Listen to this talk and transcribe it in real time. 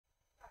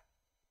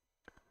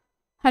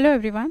Hello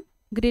everyone,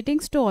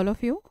 greetings to all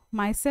of you.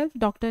 Myself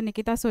Dr.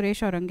 Nikita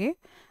Aurange.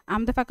 I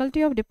am the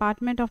faculty of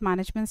Department of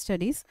Management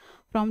Studies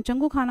from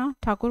Changukhana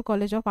Thakur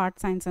College of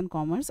Arts, Science and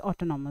Commerce,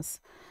 Autonomous.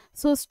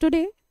 So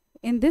today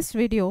in this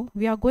video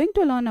we are going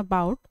to learn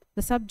about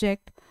the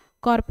subject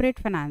corporate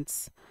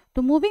finance.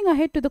 To moving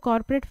ahead to the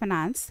corporate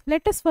finance,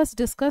 let us first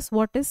discuss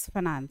what is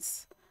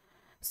finance.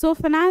 So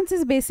finance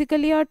is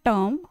basically a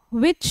term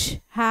which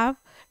have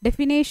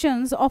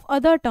definitions of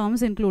other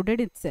terms included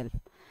itself.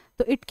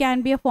 So it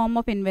can be a form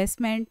of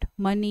investment,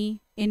 money,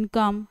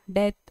 income,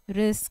 debt,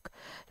 risk,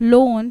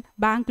 loan,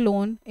 bank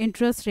loan,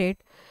 interest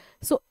rate.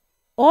 So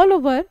all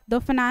over the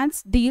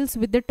finance deals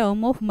with the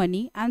term of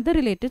money and the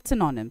related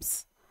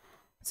synonyms.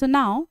 So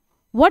now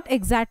what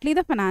exactly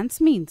the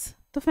finance means?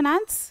 The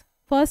finance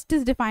first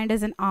is defined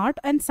as an art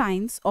and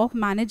science of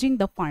managing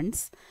the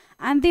funds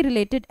and the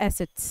related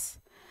assets.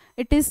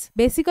 It is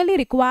basically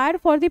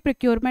required for the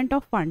procurement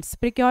of funds.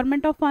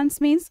 Procurement of funds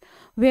means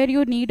where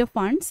you need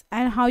funds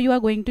and how you are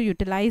going to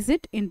utilize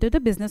it into the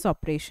business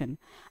operation,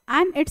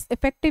 and its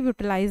effective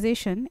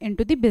utilization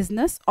into the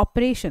business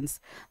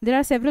operations. There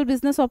are several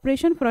business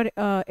operations.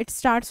 It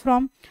starts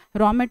from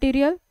raw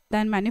material,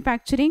 then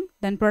manufacturing,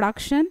 then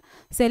production,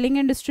 selling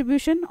and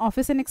distribution,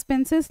 office and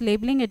expenses,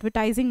 labeling,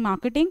 advertising,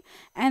 marketing,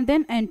 and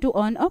then end to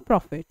earn a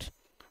profit.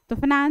 The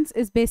finance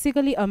is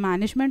basically a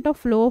management of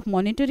flow of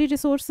monetary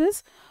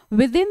resources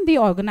within the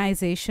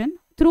organization,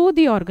 through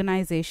the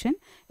organization.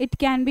 It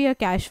can be a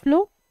cash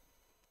flow.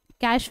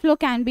 Cash flow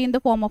can be in the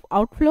form of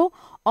outflow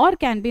or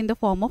can be in the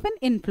form of an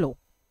inflow.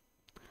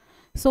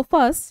 So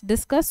first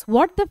discuss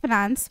what the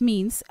finance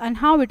means and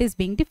how it is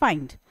being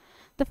defined.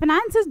 The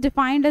finance is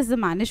defined as the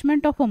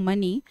management of a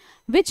money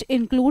which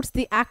includes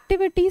the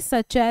activities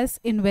such as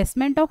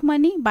investment of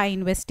money by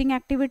investing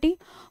activity,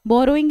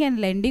 borrowing and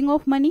lending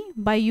of money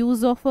by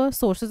use of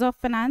sources of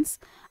finance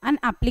and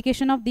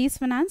application of these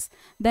finance.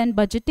 Then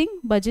budgeting.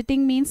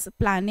 Budgeting means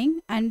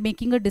planning and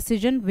making a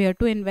decision where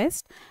to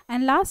invest.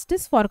 And last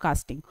is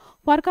forecasting.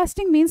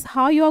 Forecasting means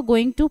how you are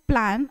going to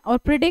plan or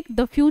predict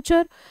the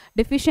future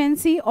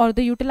deficiency or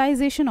the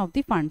utilization of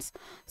the funds.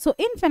 So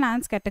in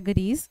finance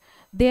categories,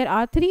 there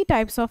are three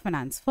types of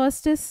finance.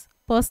 First is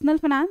personal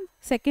finance,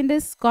 second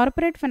is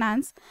corporate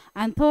finance,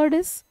 and third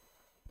is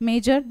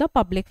the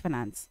public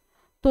finance.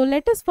 So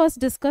let us first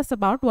discuss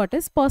about what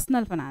is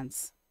personal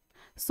finance.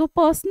 So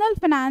personal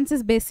finance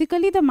is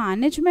basically the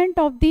management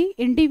of the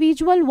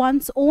individual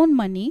one's own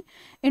money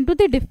into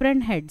the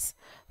different heads.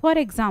 For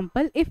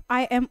example, if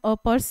I am a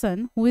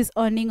person who is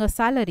earning a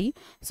salary,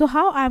 so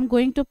how I am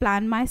going to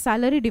plan my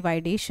salary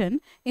dividation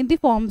in the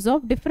forms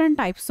of different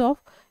types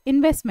of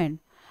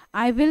investment.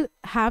 I will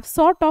have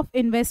sort of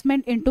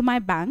investment into my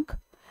bank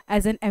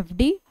as an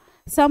FD,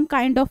 some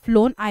kind of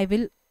loan I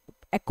will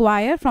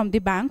acquire from the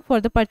bank for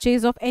the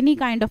purchase of any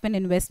kind of an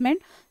investment,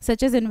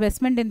 such as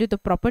investment into the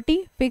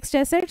property, fixed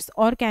assets,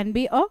 or can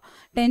be a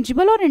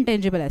tangible or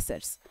intangible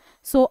assets.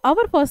 So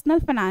our personal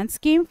finance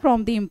came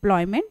from the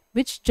employment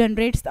which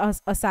generates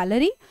us a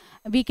salary.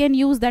 We can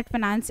use that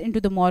finance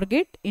into the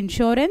mortgage,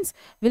 insurance.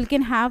 We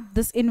can have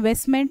this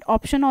investment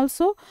option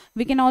also.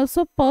 We can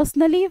also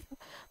personally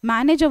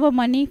manage our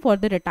money for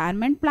the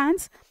retirement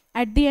plans.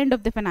 At the end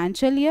of the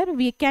financial year,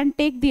 we can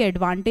take the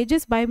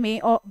advantages by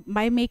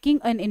making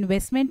an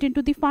investment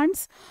into the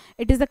funds.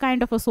 It is a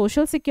kind of a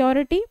social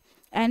security,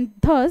 and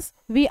thus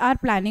we are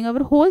planning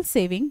our whole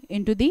saving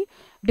into the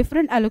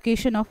different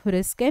allocation of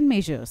risk and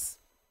measures.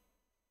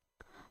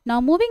 Now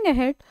moving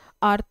ahead,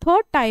 our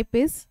third type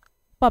is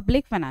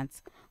public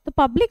finance. The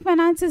public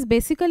finance is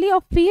basically a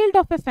field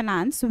of a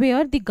finance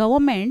where the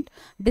government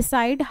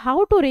decide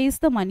how to raise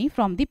the money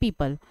from the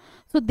people.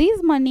 So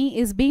this money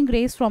is being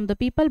raised from the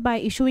people by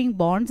issuing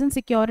bonds and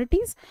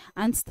securities,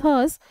 and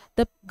thus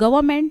the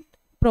government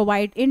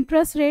provide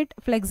interest rate,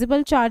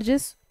 flexible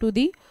charges to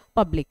the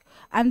public,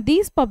 and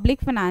these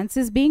public finance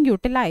is being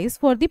utilized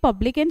for the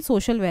public and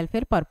social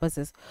welfare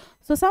purposes.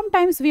 So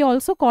sometimes we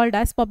also called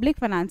as public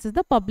finance is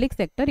the public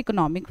sector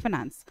economic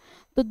finance.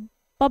 So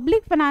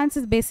public finance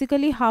is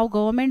basically how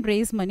government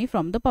raise money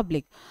from the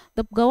public.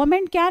 The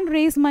government can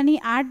raise money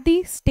at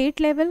the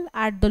state level,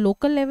 at the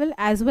local level,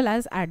 as well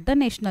as at the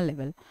national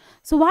level.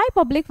 So why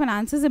public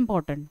finance is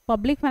important?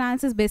 Public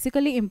finance is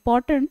basically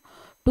important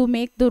to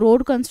make the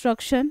road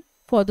construction,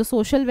 for the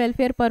social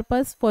welfare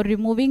purpose, for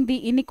removing the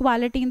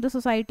inequality in the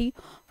society,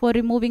 for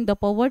removing the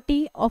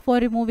poverty, or for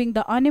removing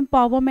the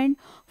unempowerment,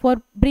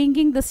 for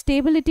bringing the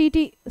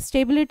stability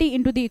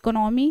into the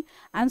economy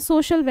and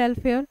social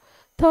welfare.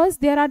 Thus,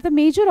 there are the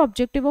major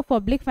objective of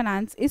public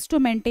finance is to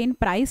maintain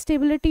price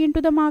stability into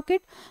the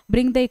market,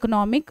 bring the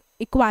economic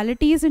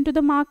equalities into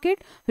the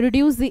market,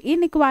 reduce the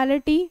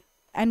inequality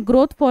and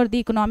growth for the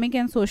economic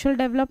and social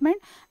development,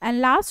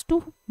 and last,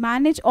 to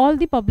manage all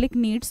the public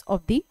needs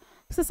of the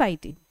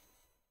society.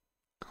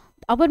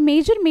 Our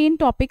main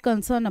topic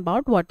concern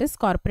about what is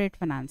corporate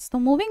finance. So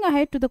moving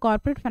ahead to the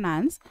corporate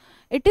finance,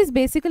 it is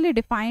basically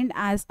defined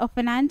as a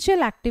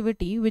financial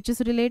activity which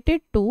is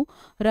related to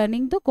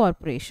running the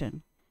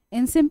corporation.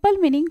 In simple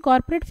meaning,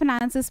 corporate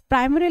finance is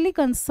primarily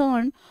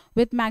concerned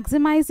with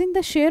maximizing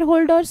the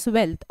shareholders'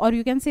 wealth, or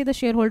you can say the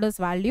shareholders'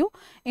 value,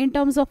 in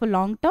terms of a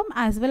long-term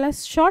as well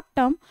as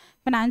short-term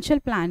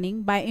financial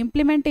planning by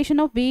implementation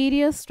of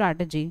various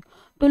strategy.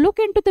 To look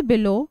into the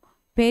below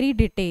very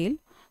detail,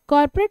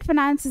 corporate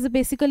finance is a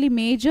basically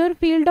major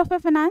field of a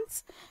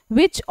finance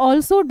which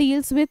also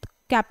deals with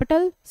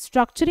capital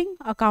structuring,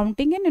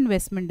 accounting and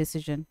investment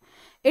decision.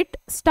 It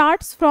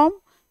starts from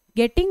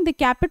getting the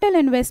capital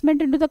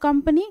investment into the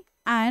company,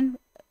 and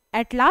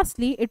at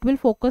lastly it will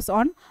focus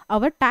on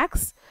our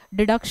tax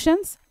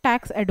deductions,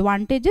 tax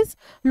advantages,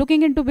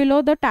 looking into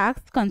below the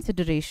tax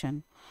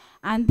consideration.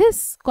 And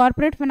this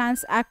corporate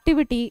finance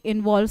activity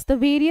involves the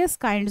various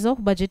kinds of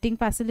budgeting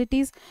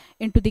facilities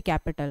into the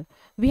capital.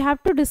 We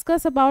have to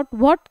discuss about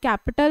what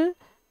capital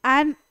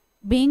and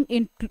being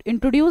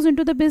introduced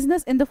into the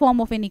business in the form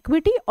of an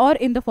equity or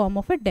in the form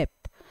of a debt.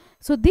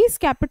 So this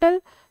capital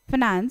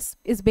finance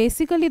is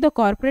basically the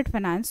corporate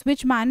finance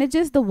which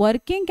manages the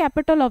working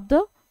capital of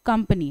the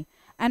company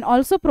and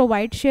also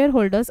provides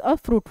shareholders a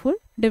fruitful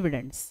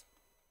dividends.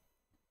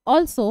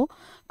 Also,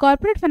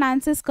 corporate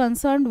finance is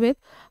concerned with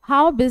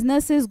how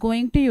business is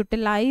going to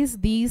utilize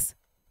these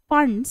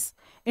funds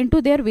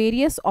into their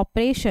various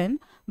operation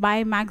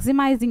by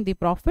maximizing the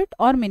profit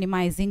or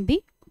minimizing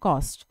the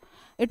cost.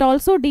 It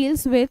also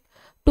deals with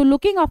to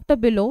looking after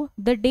below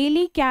the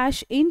daily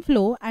cash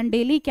inflow and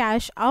daily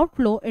cash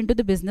outflow into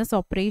the business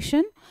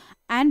operation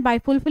and by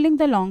fulfilling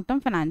the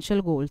long-term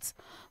financial goals.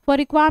 For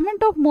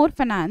requirement of more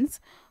finance,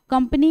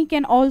 company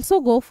can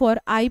also go for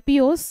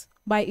IPOs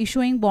by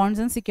issuing bonds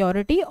and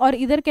security, or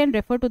either can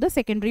refer to the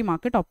secondary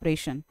market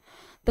operation.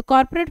 The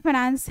corporate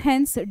finance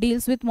hence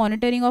deals with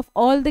monitoring of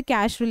all the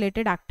cash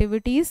related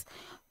activities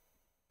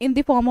in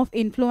the form of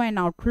inflow and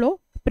outflow,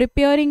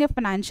 preparing a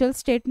financial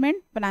statement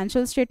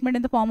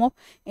in the form of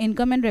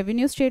income and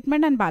revenue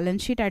statement and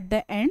balance sheet at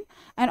the end,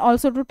 and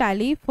also to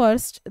tally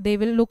first they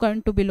will look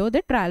into below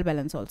the trial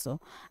balance also,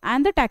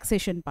 and the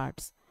taxation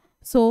parts.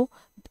 So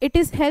it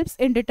is helps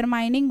in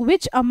determining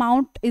which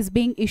amount is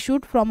being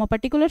issued from a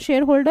particular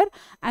shareholder,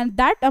 and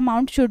that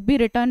amount should be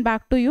returned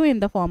back to you in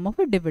the form of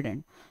a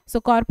dividend.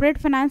 So corporate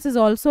finance is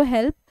also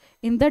help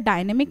in the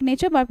dynamic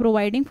nature by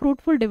providing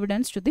fruitful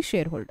dividends to the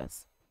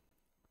shareholders.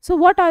 So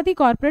what are the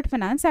corporate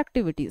finance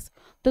activities?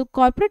 The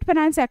corporate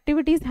finance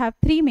activities have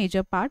three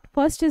major parts.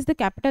 First is the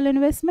capital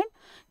investment.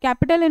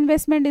 Capital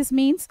investment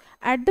means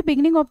at the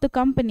beginning of the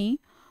company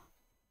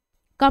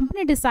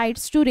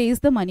decides to raise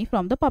the money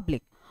from the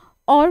public,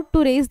 or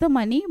to raise the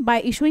money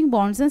by issuing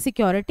bonds and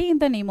security in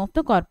the name of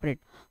the corporate.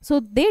 So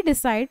they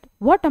decide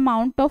what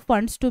amount of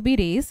funds to be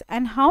raised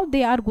and how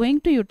they are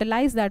going to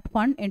utilize that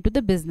fund into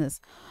the business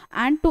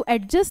and to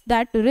adjust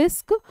that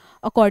risk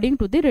according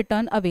to the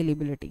return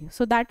availability.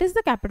 So that is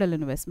the capital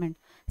investment.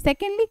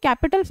 Secondly,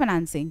 capital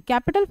financing.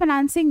 Capital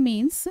financing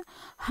means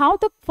how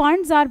the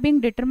funds are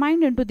being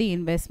determined into the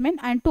investment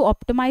and to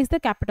optimize the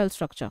capital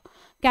structure.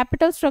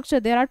 Capital structure,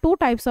 there are two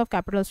types of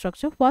capital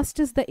structure. First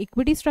is the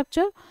equity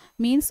structure,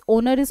 means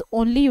owner is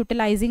only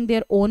utilizing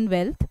their own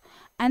wealth,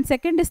 and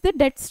second is the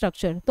debt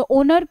structure. The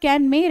owner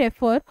may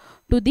refer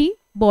to the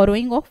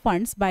borrowing of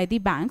funds by the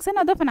banks and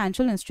other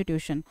financial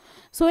institution.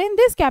 So in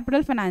this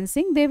capital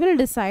financing, they will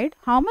decide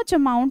how much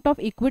amount of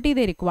equity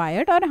they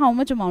required or how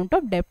much amount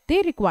of debt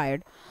they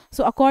required.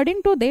 So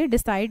according to they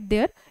decide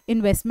their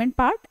investment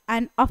part,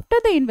 and after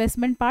the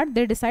investment part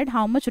they decide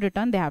how much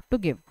return they have to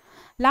give.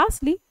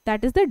 Lastly,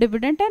 that is the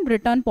dividend and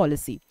return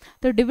policy.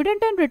 The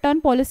dividend and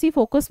return policy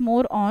focus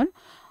more on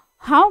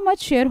how much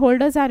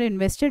shareholders are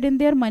invested in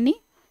their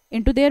money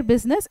into their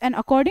business, and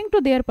according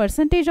to their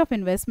percentage of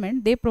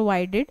investment they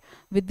provided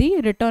with the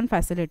return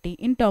facility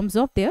in terms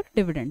of their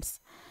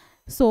dividends.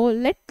 So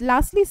let's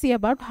lastly see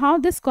about how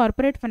this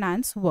corporate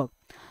finance work.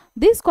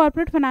 This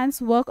corporate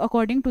finance work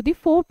according to the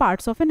four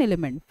parts of an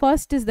element.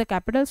 First is the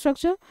capital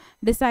structure,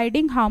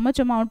 deciding how much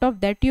amount of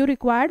debt you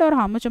required or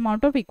how much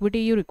amount of equity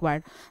you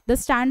required. The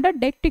standard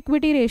debt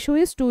equity ratio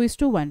is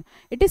 2:1.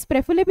 It is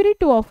preferably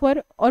to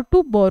offer or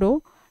to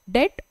borrow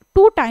debt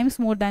 2 times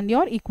more than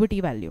your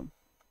equity value,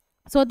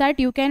 so that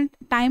you can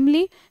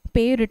timely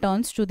pay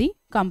returns to the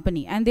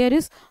company and there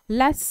is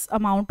less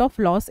amount of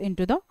loss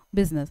into the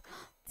business.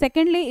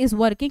 Secondly is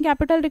working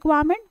capital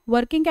requirement.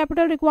 Working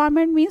capital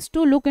requirement means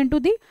to look into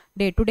the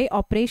day-to-day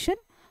operation.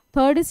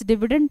 Third is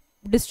dividend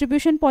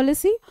distribution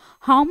policy,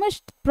 how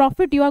much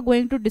profit you are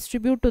going to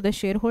distribute to the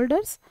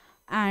shareholders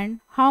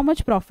and how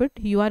much profit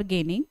you are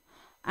gaining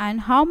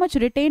and how much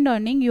retained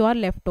earning you are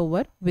left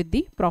over with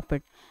the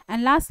profit.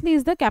 And lastly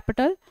is the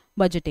capital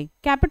budgeting.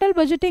 Capital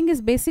budgeting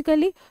is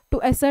basically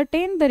to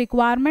ascertain the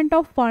requirement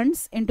of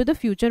funds into the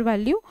future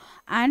value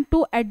and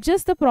to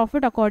adjust the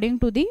profit according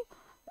to the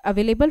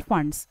available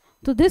funds.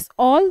 So this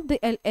all the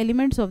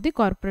elements of the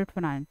corporate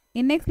finance.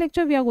 In next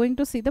lecture we are going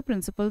to see the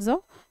principles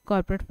of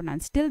corporate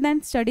finance. Till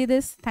then study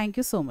this. Thank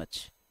you so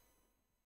much.